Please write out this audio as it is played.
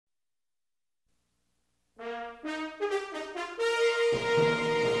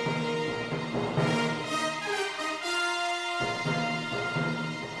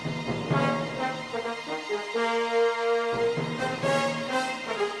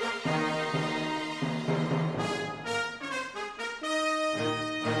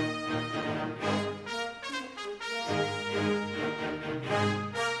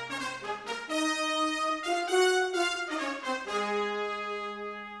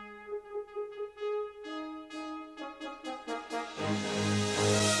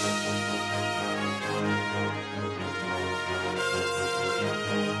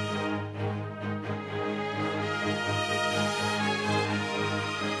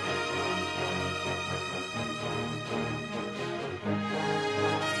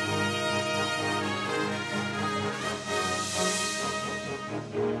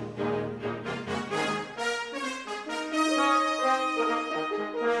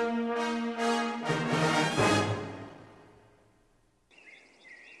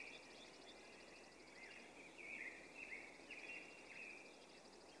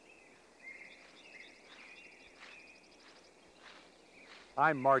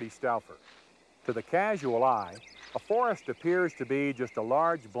I'm Marty Stouffer. To the casual eye, a forest appears to be just a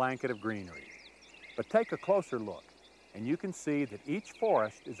large blanket of greenery. But take a closer look, and you can see that each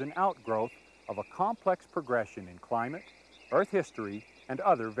forest is an outgrowth of a complex progression in climate, earth history, and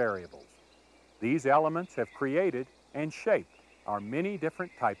other variables. These elements have created and shaped our many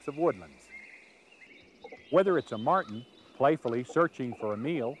different types of woodlands. Whether it's a martin playfully searching for a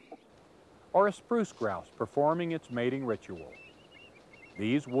meal, or a spruce grouse performing its mating ritual,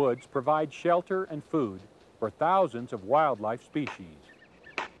 these woods provide shelter and food for thousands of wildlife species.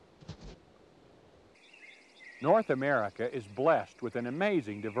 North America is blessed with an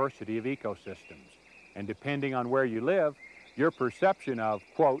amazing diversity of ecosystems, and depending on where you live, your perception of,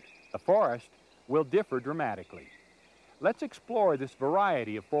 quote, the forest will differ dramatically. Let's explore this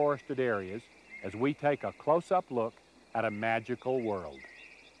variety of forested areas as we take a close-up look at a magical world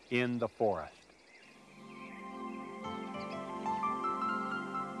in the forest.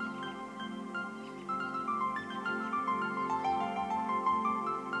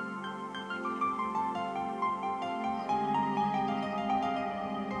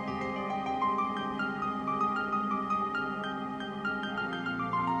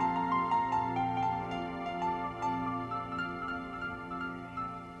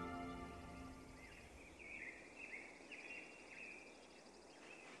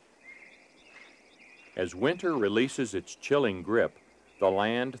 As winter releases its chilling grip, the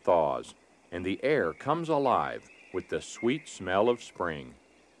land thaws, and the air comes alive with the sweet smell of spring.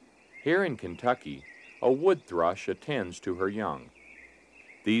 Here in Kentucky, a wood thrush attends to her young.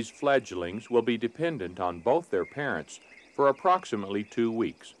 These fledglings will be dependent on both their parents for approximately 2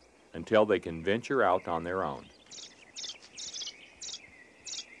 weeks, until they can venture out on their own.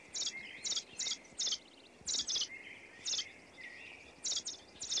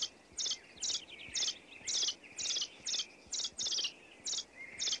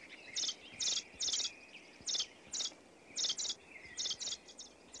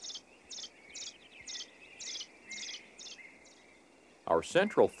 Our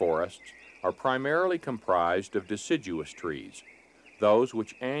central forests are primarily comprised of deciduous trees, those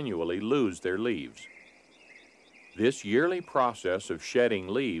which annually lose their leaves. This yearly process of shedding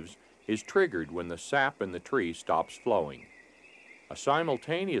leaves is triggered when the sap in the tree stops flowing. A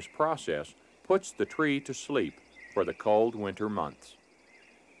simultaneous process puts the tree to sleep for the cold winter months.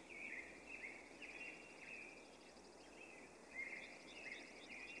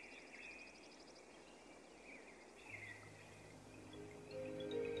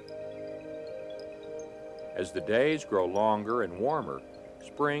 As the days grow longer and warmer,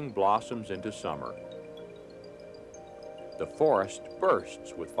 spring blossoms into summer. The forest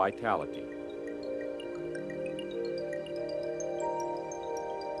bursts with vitality.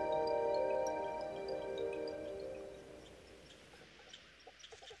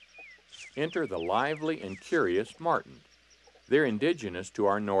 Enter the lively and curious martin. They're indigenous to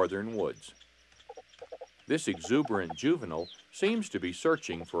our northern woods. This exuberant juvenile seems to be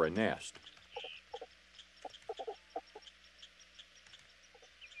searching for a nest.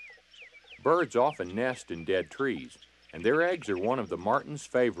 Birds often nest in dead trees, and their eggs are one of the martin's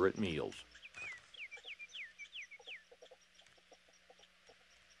favorite meals.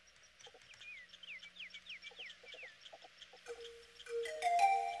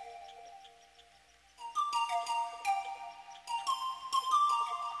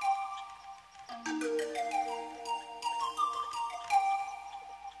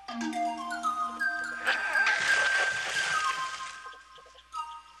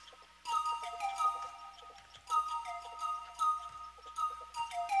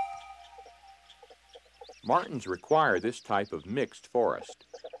 Martins require this type of mixed forest,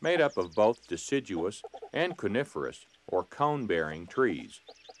 made up of both deciduous and coniferous or cone-bearing trees.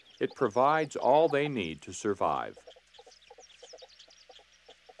 It provides all they need to survive.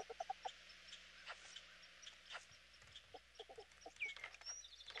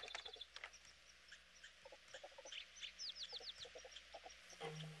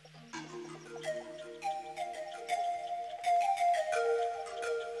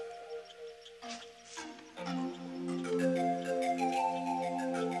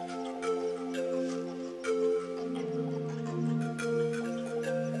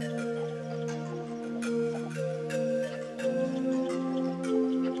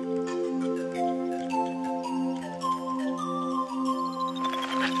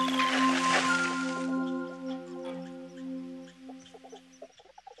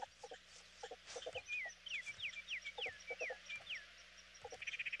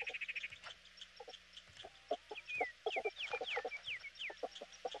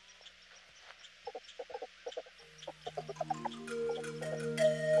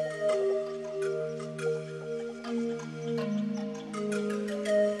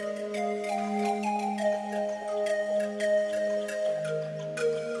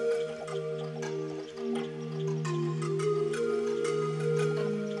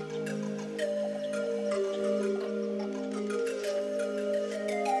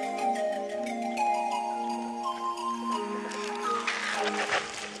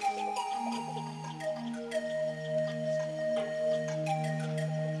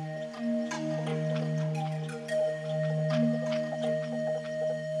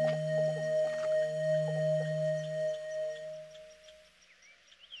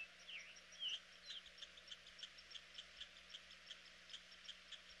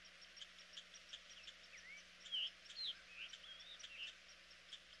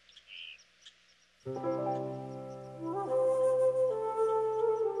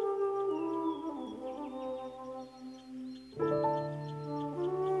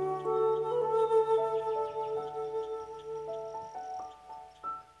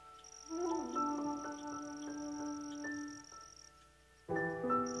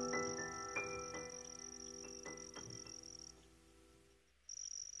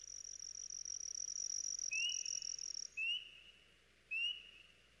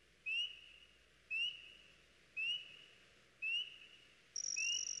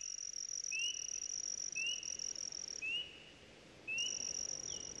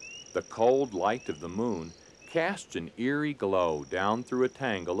 The cold light of the moon casts an eerie glow down through a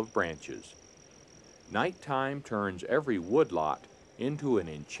tangle of branches. Nighttime turns every woodlot into an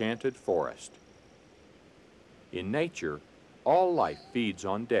enchanted forest. In nature, all life feeds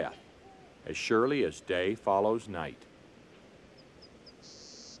on death, as surely as day follows night.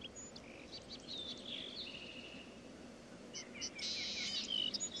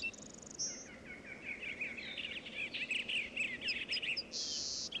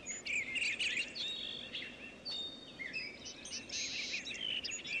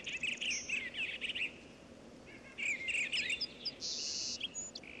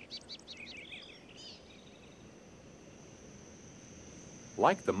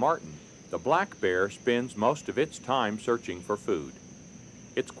 Like the marten, the black bear spends most of its time searching for food.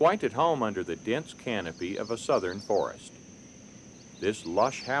 It's quite at home under the dense canopy of a southern forest. This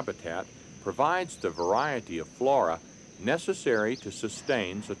lush habitat provides the variety of flora necessary to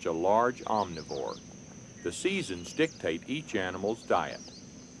sustain such a large omnivore. The seasons dictate each animal's diet,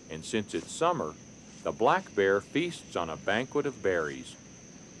 and since it's summer, the black bear feasts on a banquet of berries.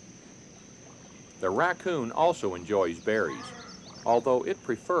 The raccoon also enjoys berries, although it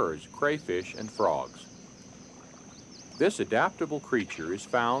prefers crayfish and frogs. This adaptable creature is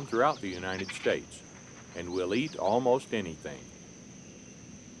found throughout the United States and will eat almost anything.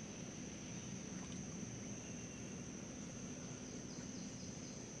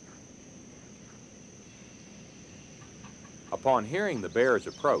 Upon hearing the bear's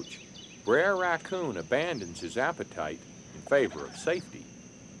approach, Brer Raccoon abandons his appetite in favor of safety.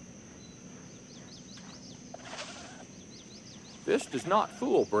 This does not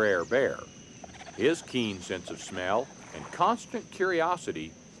fool Brer Bear. His keen sense of smell and constant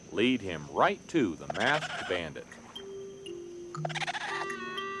curiosity lead him right to the masked bandit.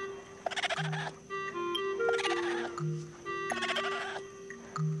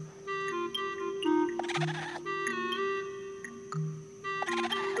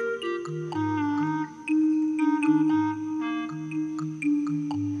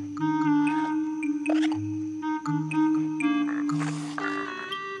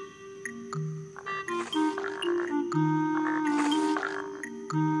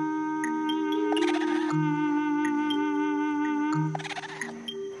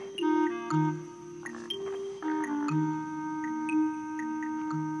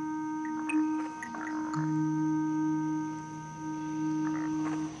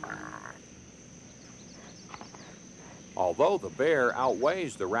 Although the bear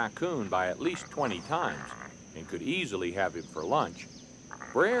outweighs the raccoon by at least 20 times and could easily have him for lunch,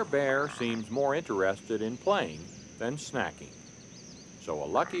 Brer Bear seems more interested in playing than snacking. So a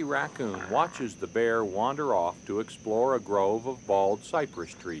lucky raccoon watches the bear wander off to explore a grove of bald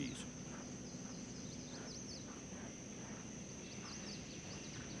cypress trees.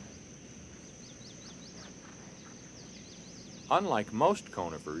 Unlike most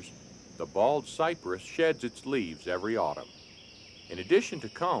conifers, the bald cypress sheds its leaves every autumn. In addition to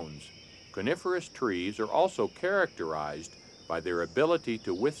cones, coniferous trees are also characterized by their ability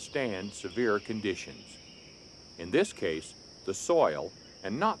to withstand severe conditions. In this case, the soil,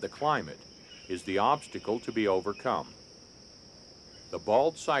 and not the climate, is the obstacle to be overcome. The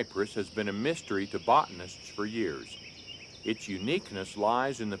bald cypress has been a mystery to botanists for years. Its uniqueness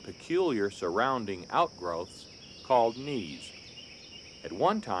lies in the peculiar surrounding outgrowths called knees. At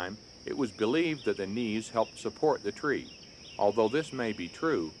one time, it was believed that the knees helped support the tree. Although this may be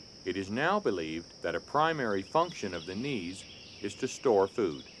true, it is now believed that a primary function of the knees is to store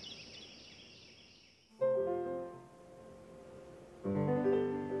food.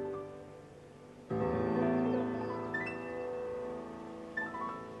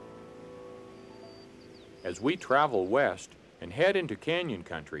 As we travel west and head into canyon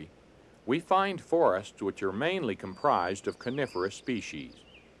country, we find forests which are mainly comprised of coniferous species.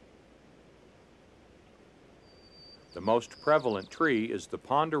 The most prevalent tree is the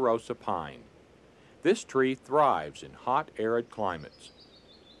ponderosa pine. This tree thrives in hot, arid climates.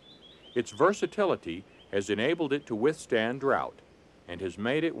 Its versatility has enabled it to withstand drought and has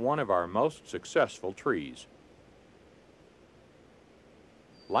made it one of our most successful trees.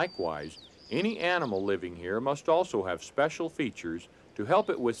 Likewise, any animal living here must also have special features to help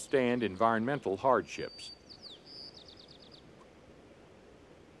it withstand environmental hardships.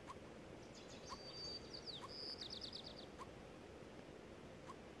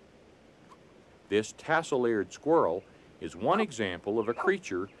 This tassel-eared squirrel is one example of a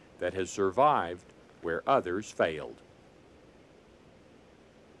creature that has survived where others failed.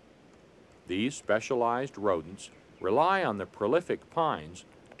 These specialized rodents rely on the prolific pines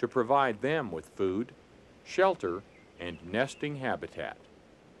to provide them with food, shelter, and nesting habitat.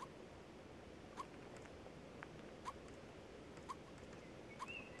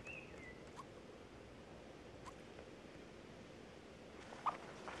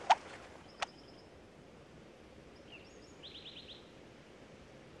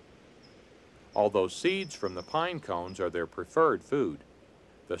 Although seeds from the pine cones are their preferred food,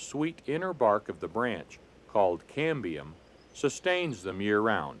 the sweet inner bark of the branch, called cambium, sustains them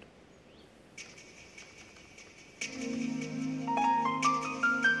year-round.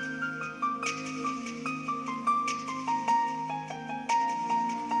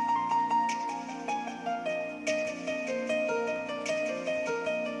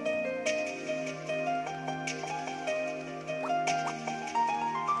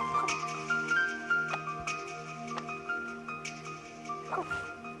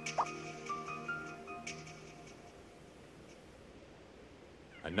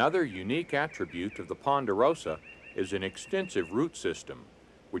 Another unique attribute of the ponderosa is an extensive root system,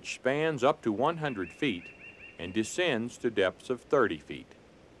 which spans up to 100 feet and descends to depths of 30 feet.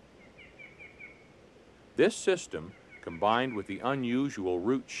 This system, combined with the unusual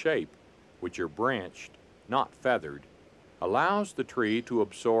root shape, which are branched, not feathered, allows the tree to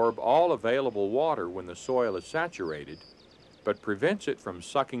absorb all available water when the soil is saturated, but prevents it from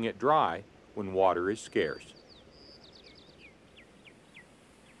sucking it dry when water is scarce.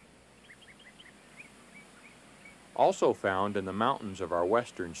 Also found in the mountains of our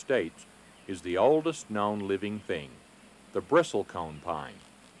western states is the oldest known living thing, the bristlecone pine.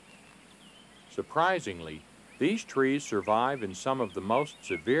 Surprisingly, these trees survive in some of the most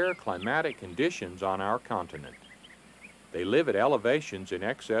severe climatic conditions on our continent. They live at elevations in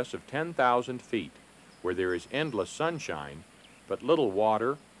excess of 10,000 feet, where there is endless sunshine, but little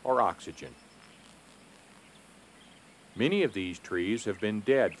water or oxygen. Many of these trees have been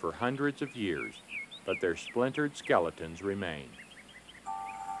dead for hundreds of years, but their splintered skeletons remain.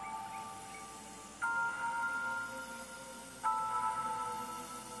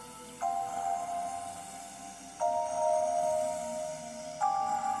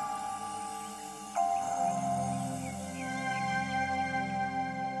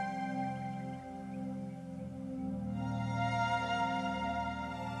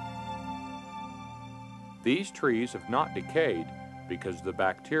 These trees have not decayed because the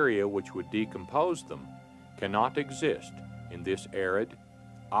bacteria which would decompose them cannot exist in this arid,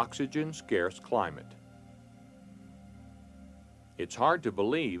 oxygen-scarce climate. It's hard to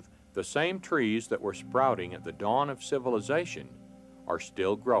believe The same trees that were sprouting at the dawn of civilization are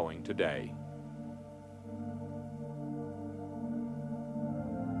still growing today.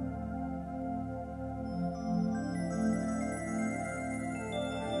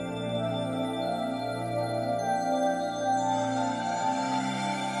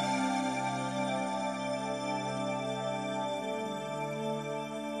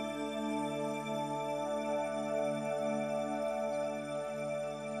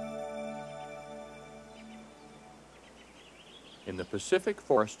 In the Pacific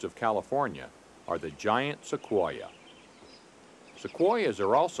forests of California are the giant sequoia. Sequoias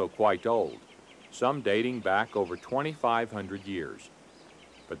are also quite old, some dating back over 2,500 years,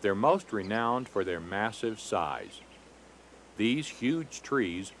 but they're most renowned for their massive size. These huge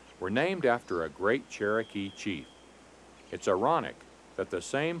trees were named after a great Cherokee chief. It's ironic that the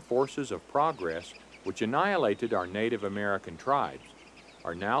same forces of progress which annihilated our Native American tribes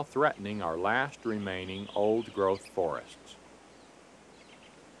are now threatening our last remaining old-growth forests.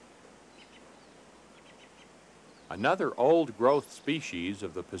 Another old-growth species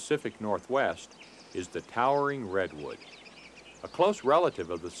of the Pacific Northwest is the towering redwood, a close relative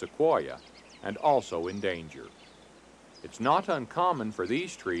of the sequoia and also in danger. It's not uncommon for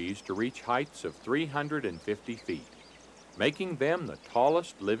these trees to reach heights of 350 feet, making them the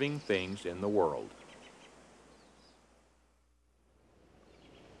tallest living things in the world.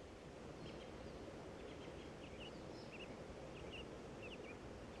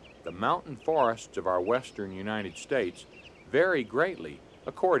 The mountain forests of our western United States vary greatly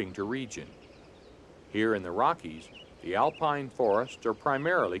according to region. Here in the Rockies, the alpine forests are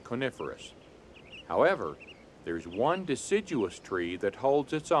primarily coniferous. However, there's one deciduous tree that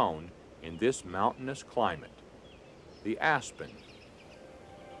holds its own in this mountainous climate, the aspen.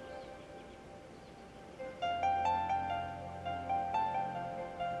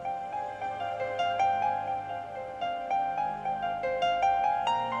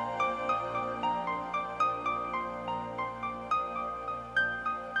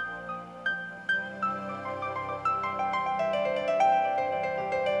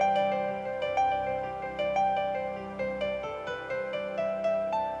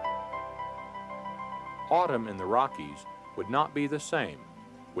 Autumn in the Rockies would not be the same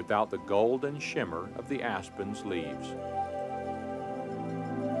without the golden shimmer of the aspen's leaves.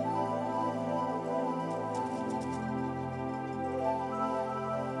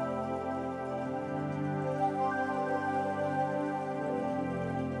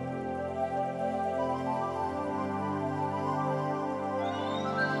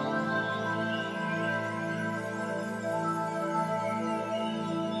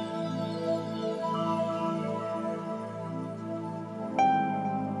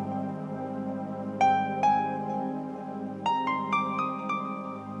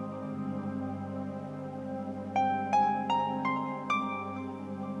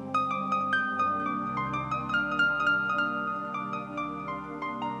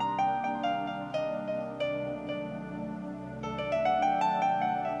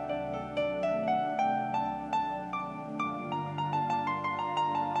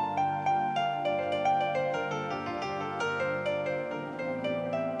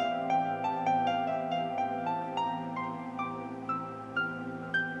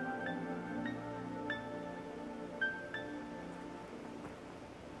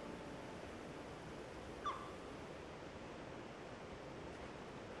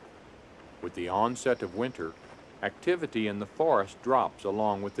 With the onset of winter, activity in the forest drops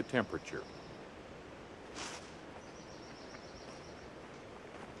along with the temperature.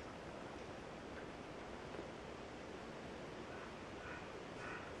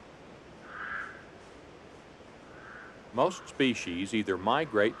 Most species either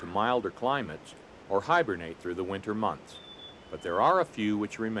migrate to milder climates or hibernate through the winter months, but there are a few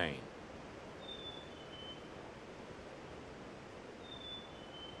which remain.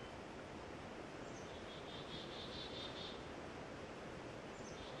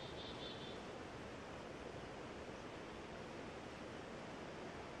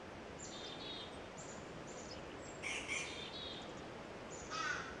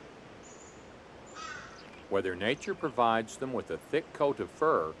 Whether nature provides them with a thick coat of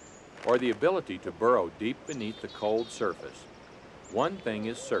fur or the ability to burrow deep beneath the cold surface, one thing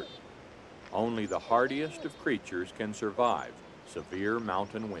is certain: only the hardiest of creatures can survive severe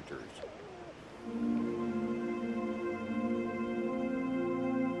mountain winters.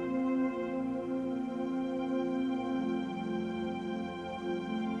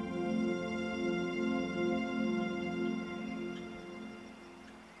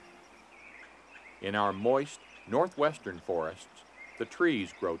 In our moist northwestern forests, the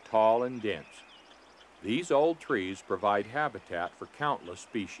trees grow tall and dense. These old trees provide habitat for countless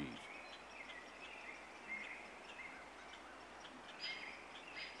species.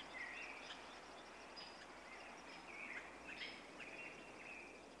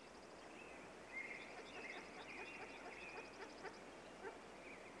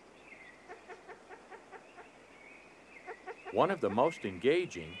 One of the most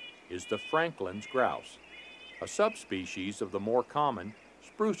engaging is the Franklin's grouse, a subspecies of the more common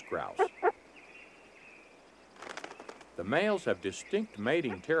spruce grouse. The males have distinct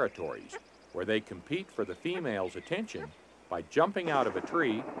mating territories where they compete for the female's attention by jumping out of a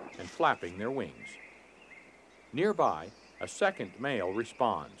tree and flapping their wings. Nearby, a second male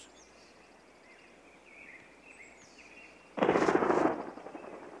responds.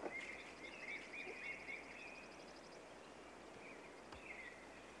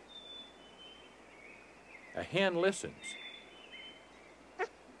 A hen listens.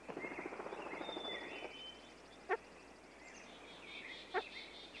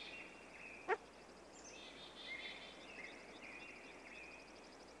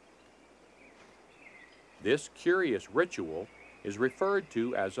 This curious ritual is referred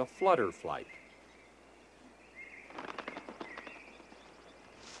to as a flutter flight.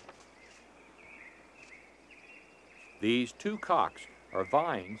 These two cocks are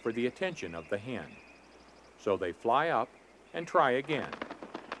vying for the attention of the hen, so they fly up and try again.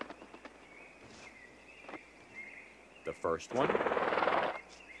 The first one,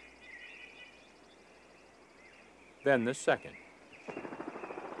 then the second.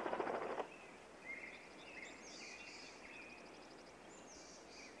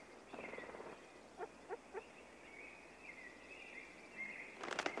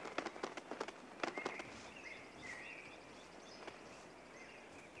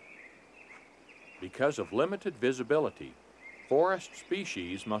 Because of limited visibility, forest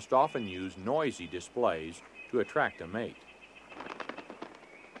species must often use noisy displays to attract a mate.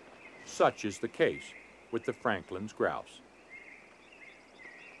 Such is the case with the Franklin's grouse.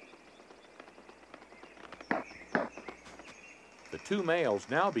 The two males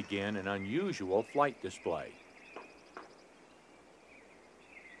now begin an unusual flight display.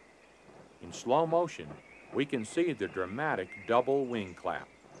 In slow motion, we can see the dramatic double wing clap.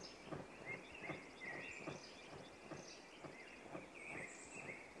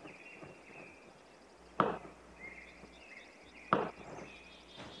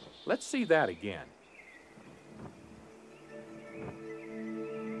 Let's see that again.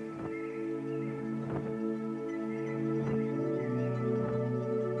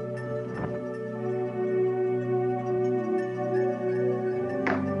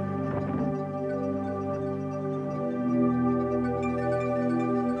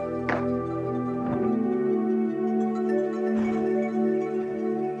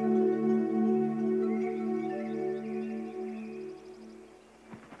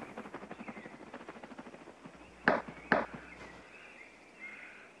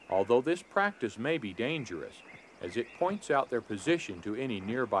 Although this practice may be dangerous, as it points out their position to any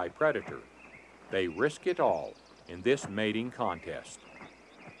nearby predator, they risk it all in this mating contest.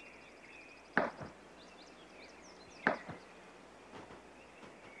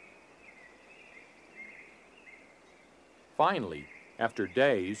 Finally, after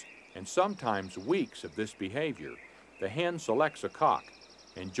days and sometimes weeks of this behavior, the hen selects a cock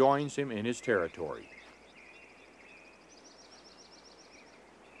and joins him in his territory.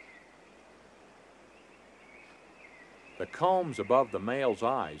 The combs above the male's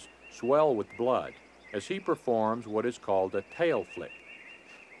eyes swell with blood as he performs what is called a tail flick.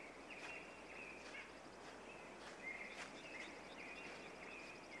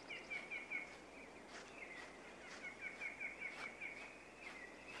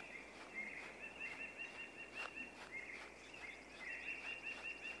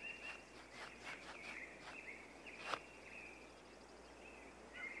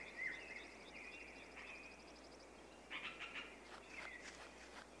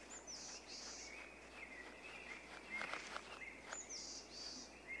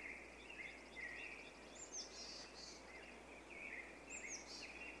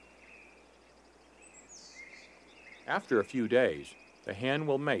 After a few days, the hen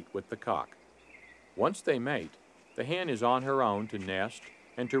will mate with the cock. Once they mate, the hen is on her own to nest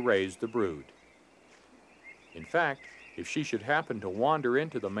and to raise the brood. In fact, if she should happen to wander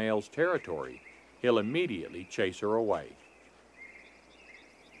into the male's territory, he'll immediately chase her away.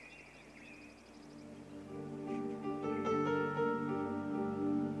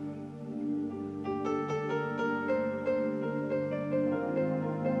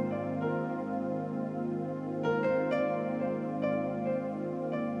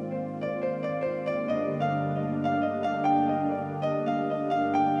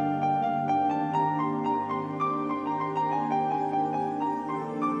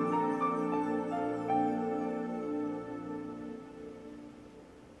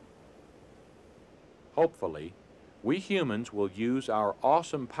 Hopefully, we humans will use our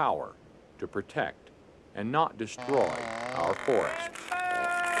awesome power to protect and not destroy our forests.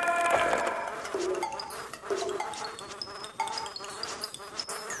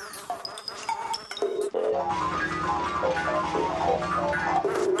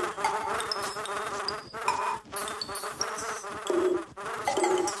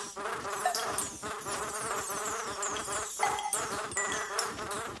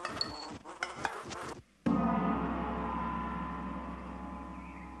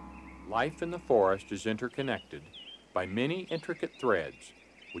 Life in the forest is interconnected by many intricate threads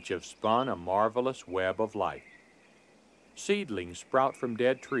which have spun a marvelous web of life. Seedlings sprout from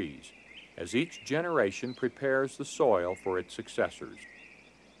dead trees as each generation prepares the soil for its successors.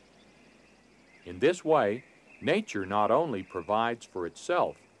 In this way, nature not only provides for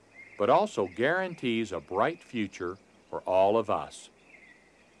itself, but also guarantees a bright future for all of us.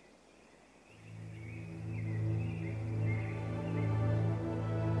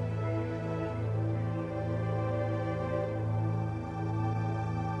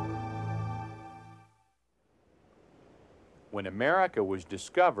 When America was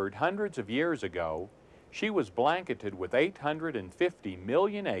discovered hundreds of years ago, she was blanketed with 850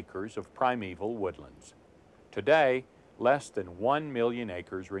 million acres of primeval woodlands. Today, less than 1 million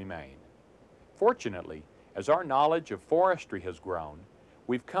acres remain. Fortunately, as our knowledge of forestry has grown,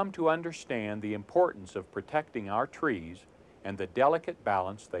 we've come to understand the importance of protecting our trees and the delicate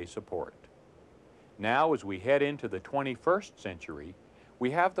balance they support. Now, as we head into the 21st century,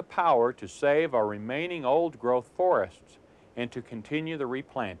 we have the power to save our remaining old-growth forests and to continue the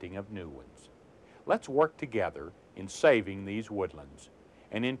replanting of new ones. Let's work together in saving these woodlands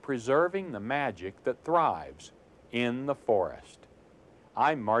and in preserving the magic that thrives in the forest.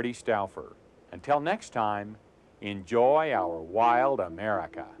 I'm Marty Stouffer. Until next time, enjoy our wild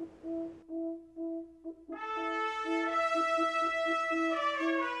America.